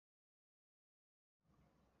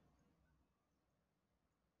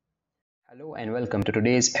Hello and welcome to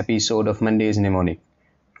today's episode of Monday's Mnemonic.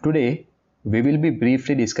 Today, we will be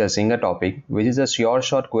briefly discussing a topic which is a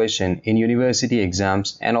short question in university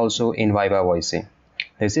exams and also in Viva Voicing.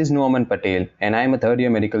 This is Norman Patel and I am a third year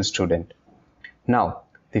medical student. Now,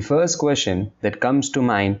 the first question that comes to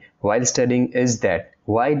mind while studying is that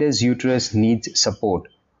why does uterus need support?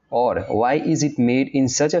 Or why is it made in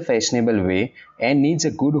such a fashionable way and needs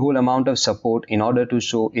a good whole amount of support in order to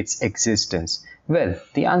show its existence? Well,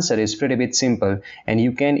 the answer is pretty bit simple and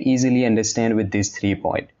you can easily understand with these 3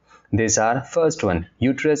 points. These are, first one,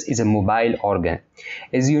 uterus is a mobile organ.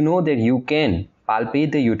 As you know that you can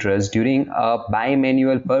palpate the uterus during a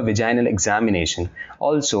bimanual per vaginal examination.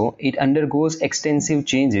 Also, it undergoes extensive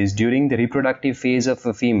changes during the reproductive phase of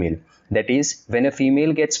a female. That is, when a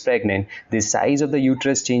female gets pregnant, the size of the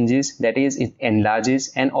uterus changes, that is, it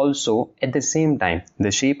enlarges, and also at the same time,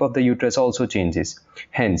 the shape of the uterus also changes.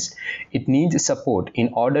 Hence, it needs support in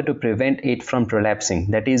order to prevent it from prolapsing,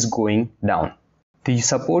 that is, going down. The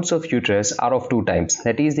supports of uterus are of two types,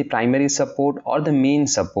 that is the primary support or the main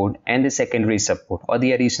support and the secondary support or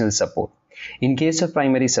the additional support. In case of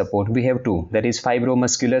primary support, we have two, that is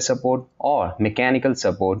fibromuscular support or mechanical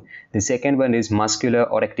support. The second one is muscular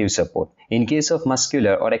or active support. In case of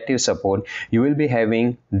muscular or active support, you will be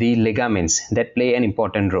having the ligaments that play an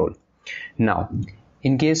important role. Now,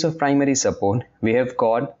 in case of primary support, we have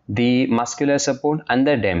got the muscular support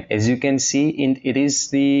under them. As you can see, it is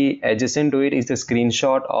the adjacent to it is the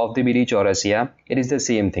screenshot of the BD Chaurasia. It is the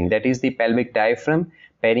same thing. That is the pelvic diaphragm,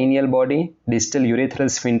 perineal body, distal urethral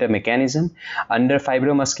sphincter mechanism. Under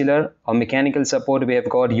fibromuscular or mechanical support, we have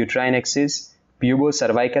got uterine axis,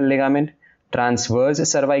 pubocervical ligament, transverse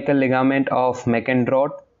cervical ligament of McEnroe,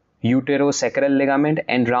 uterosacral ligament,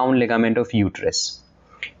 and round ligament of uterus.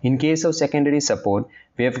 In case of secondary support,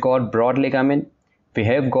 we have got broad ligament, we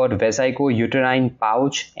have got vesico-uterine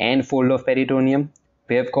pouch and fold of peritoneum,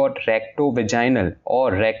 we have got recto-vaginal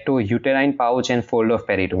or recto-uterine pouch and fold of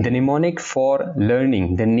peritoneum. The mnemonic for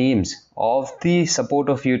learning the names of the support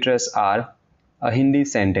of uterus are a Hindi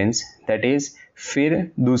sentence, that is,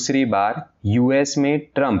 फिर दूसरी बार US में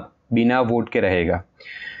Trump बिना vote के रहेगा.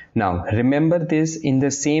 Now, remember this in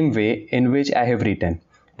the same way in which I have written.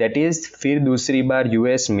 That is, फिर दूसरी बार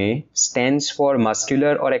US में stands for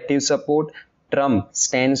muscular or active support, Trump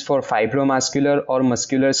stands for fibromuscular or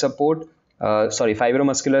muscular support,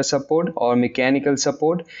 fibromuscular support or mechanical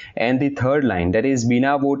support, and the third line, that is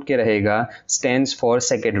बिना vote के रहेगा, stands for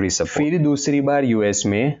secondary support. फिर दूसरी बार US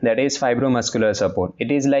में, that is fibromuscular support.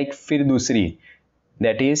 It is like फिर दूसरी,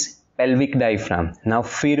 that is pelvic diaphragm. Now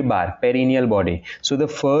फिर बार, perineal body. So the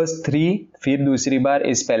first three, फिर दूसरी बार,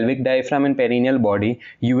 is pelvic diaphragm and perineal body.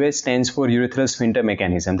 US stands for urethral sphincter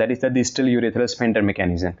mechanism. That is the distal urethral sphincter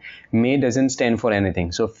mechanism. May doesn't stand for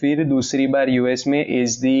anything. So फिर दूसरी बार US में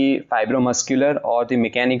is the fibromuscular or the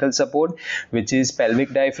mechanical support, which is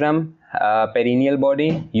pelvic diaphragm, perineal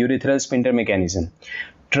body, urethral sphincter mechanism.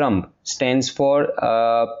 Trump stands for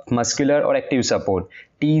muscular or active support.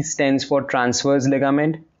 T stands for transverse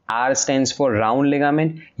ligament. R stands for round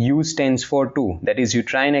ligament, U stands for 2, that is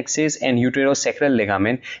uterine axis and uterosacral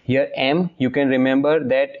ligament. Here M, you can remember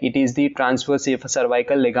that it is the transverse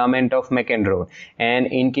cervical ligament of McEnroe, and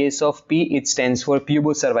in case of P, it stands for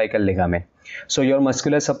pubocervical ligament. So your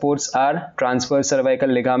muscular supports are transverse cervical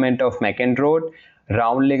ligament of McEnroe,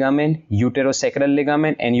 round ligament, uterosacral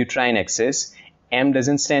ligament, and uterine axis. M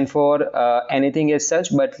doesn't stand for anything as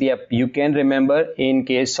such, but you can remember in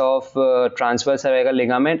case of transverse cervical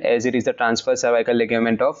ligament, as it is the transverse cervical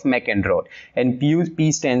ligament of McEnroe. And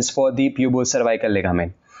P stands for the pubocervical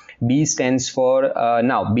ligament. B stands for,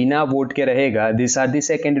 now, बिना vote के रहेगा, these are the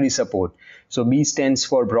secondary support. So B stands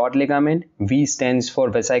for broad ligament, V stands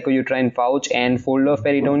for vesico-uterine pouch and fold of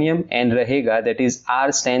peritoneum, and रहेगा, that is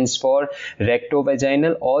R stands for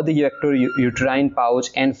recto-vaginal or the recto-uterine pouch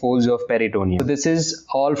and folds of peritoneum. So this is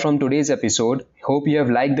all from today's episode. Hope you have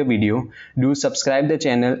liked the video. Do subscribe the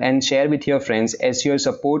channel and share with your friends, as your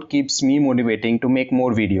support keeps me motivating to make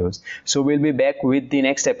more videos. So we'll be back with the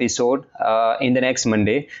next episode in the next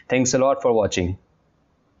Monday. Thanks a lot for watching.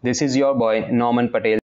 This is your boy Norman Patel.